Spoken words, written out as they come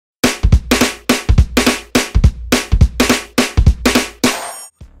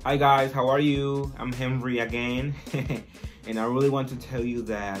Hi guys, how are you? I'm Henry again. And I really want to tell you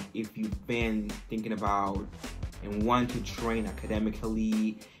that if you've been thinking about and want to train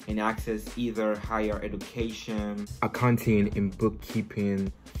academically and access either higher education, accounting and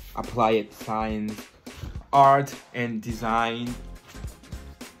bookkeeping, applied science, art and design,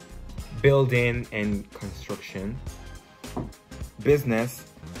 building and construction, business,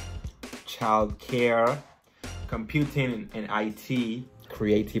 child care, computing and IT,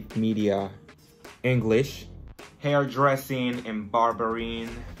 creative media, English, hairdressing and barbering,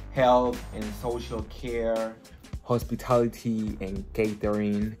 health and social care, hospitality and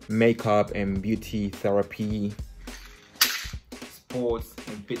catering, makeup and beauty therapy, sports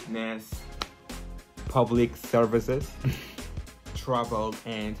and fitness, public services, travel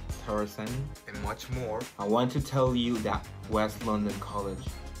and tourism, and much more. I want to tell you that West London College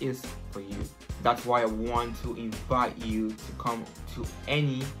is for you. That's why I want to invite you to come to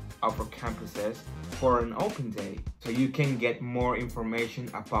any of our campuses for an open day so you can get more information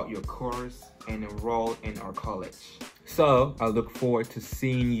about your course and enroll in our college. So I look forward to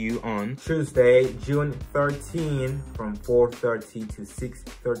seeing you on Tuesday, June 13 from 4:30 to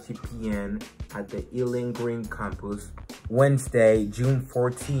 6:30 p.m. at the Ealing Green campus. Wednesday, June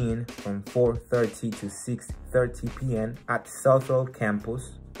 14 from 4:30 to 6:30 p.m. at Southall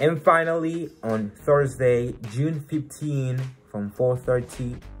campus. And finally, on Thursday, June 15 from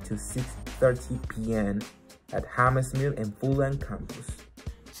 4:30 to 6:30 p.m. at Hammersmith and Fulham campus.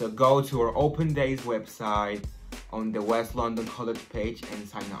 So go to our Open Days website on the West London College page and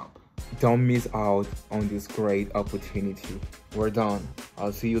sign up. Don't miss out on this great opportunity. We're done.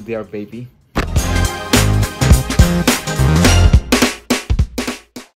 I'll see you there, baby.